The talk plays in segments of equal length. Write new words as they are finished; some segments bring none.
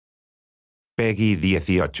Peggy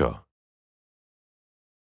 18. I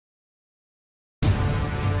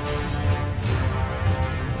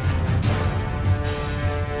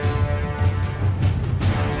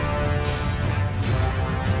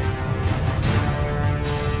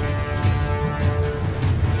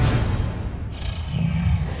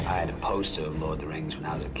had a poster of Lord of the Rings when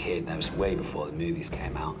I was a kid. That was way before the movies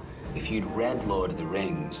came out. If you'd read Lord of the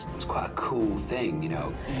Rings, it was quite a cool thing, you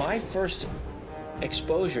know. My first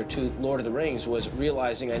exposure to Lord of the Rings was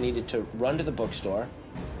realizing I needed to run to the bookstore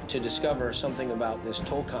to discover something about this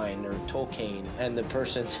Tolkien, and the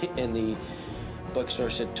person in the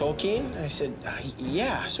bookstore said, "Tolkien?" I said,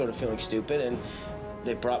 "Yeah," sort of feeling stupid, and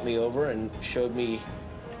they brought me over and showed me,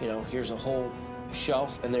 you know, here's a whole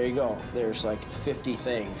shelf, and there you go. There's like 50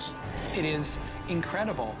 things. It is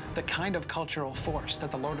incredible the kind of cultural force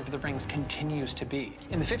that The Lord of the Rings continues to be.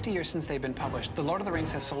 In the 50 years since they've been published, The Lord of the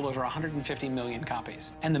Rings has sold over 150 million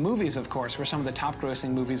copies. And the movies, of course, were some of the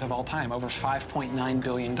top-grossing movies of all time, over $5.9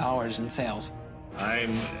 billion in sales.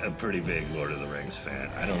 I'm a pretty big Lord of the Rings fan.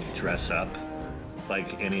 I don't dress up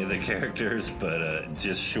like any of the characters, but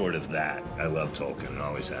just short of that, I love Tolkien,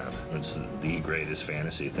 always have. It's the greatest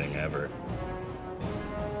fantasy thing ever.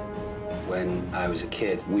 When I was a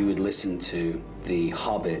kid, we would listen to the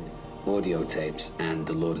Hobbit audio tapes and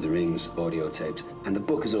the Lord of the Rings audio tapes. And the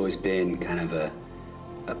book has always been kind of a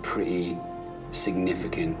pretty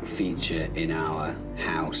significant feature in our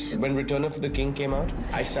house. When Return of the King came out,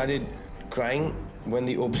 I started crying when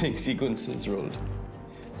the opening sequences rolled.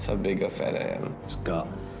 That's how big a fan I am. It's got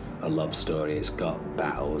a love story, it's got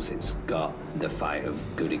battles, it's got the fight of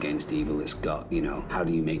good against evil, it's got, you know, how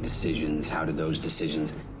do you make decisions, how do those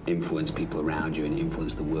decisions influence people around you and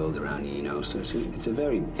influence the world around you, you know? So it's a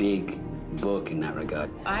very big book in that regard.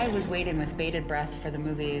 I was waiting with bated breath for the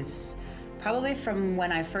movies, probably from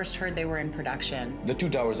when I first heard they were in production. The Two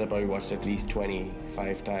Towers I probably watched at least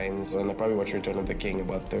 25 times, and I probably watched Return of the King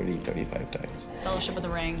about 30, 35 times. Fellowship of the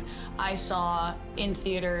Ring, I saw in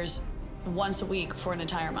theaters once a week for an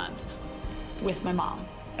entire month with my mom.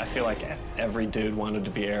 I feel like every dude wanted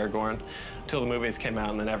to be Aragorn until the movies came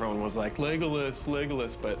out, and then everyone was like, Legolas,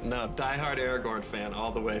 Legolas, but no, diehard Aragorn fan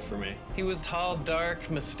all the way for me. He was tall, dark,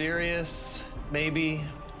 mysterious. Maybe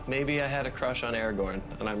I had a crush on Aragorn,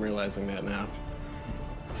 and I'm realizing that now.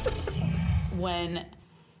 When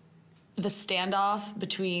the standoff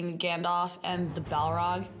between Gandalf and the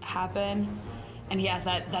Balrog happened, and he has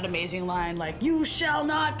that amazing line, like, "You shall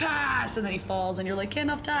not pass!" And then he falls, and you're like,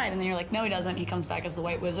 Gandalf died. And then you're like, no, he doesn't. He comes back as the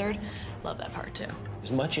White Wizard. Love that part, too.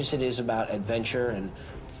 As much as it is about adventure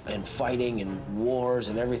and fighting and wars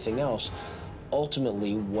and everything else,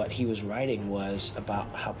 ultimately what he was writing was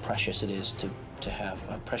about how precious it is to have.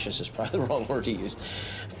 Precious is probably the wrong word to use.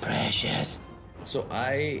 Precious. So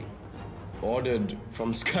I ordered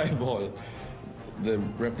from Skyball the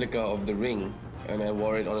replica of the ring, and I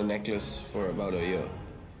wore it on a necklace for about a year.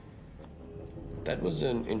 That was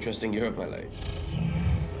an interesting year of my life.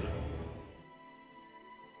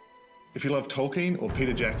 If you love Tolkien or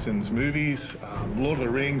Peter Jackson's movies, Lord of the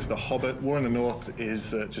Rings, The Hobbit, War in the North is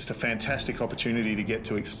just a fantastic opportunity to get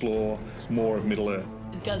to explore more of Middle-Earth.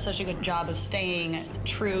 It does such a good job of staying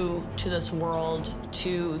true to this world,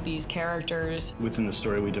 to these characters. Within the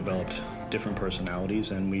story, we developed different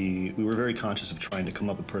personalities, and we were very conscious of trying to come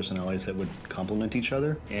up with personalities that would complement each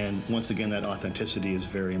other. And once again, that authenticity is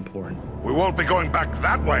very important. We won't be going back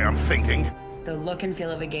that way, I'm thinking. The look and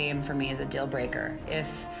feel of a game for me is a deal breaker.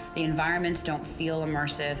 If the environments don't feel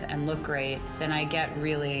immersive and look great, then I get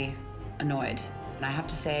really annoyed. And I have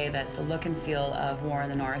to say that the look and feel of War in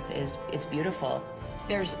the North is beautiful.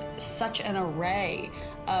 There's such an array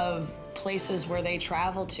of places where they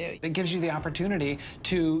travel to. It gives you the opportunity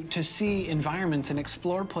to see environments and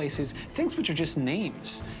explore places, things which are just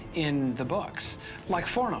names in the books. Like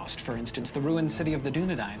Fornost, for instance, the ruined city of the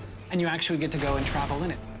Dunedain. And you actually get to go and travel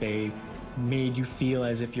in it. They made you feel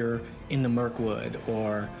as if you're in the Mirkwood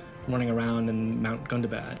or running around in Mount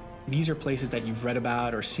Gundabad. These are places that you've read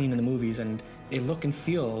about or seen in the movies, and they look and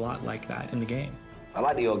feel a lot like that in the game. I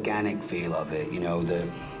like the organic feel of it, you know, the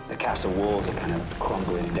castle walls are kind of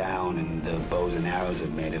crumbling down and the bows and arrows are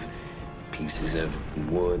made of pieces of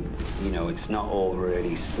wood. You know, it's not all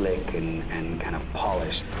really slick and kind of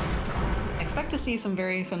polished. Expect to see some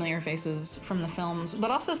very familiar faces from the films, but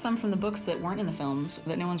also some from the books that weren't in the films,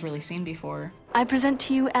 that no one's really seen before. I present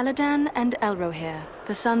to you Elladan and Elrohir,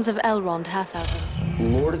 the sons of Elrond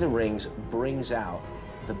Half-Elven. Lord of the Rings brings out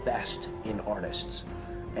the best in artists.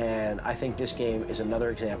 And I think this game is another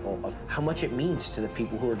example of how much it means to the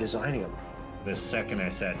people who are designing them. The second I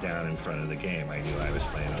sat down in front of the game, I knew I was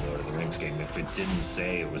playing a Lord of the Rings game. If it didn't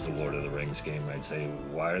say it was a Lord of the Rings game, I'd say,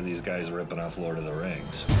 why are these guys ripping off Lord of the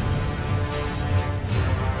Rings?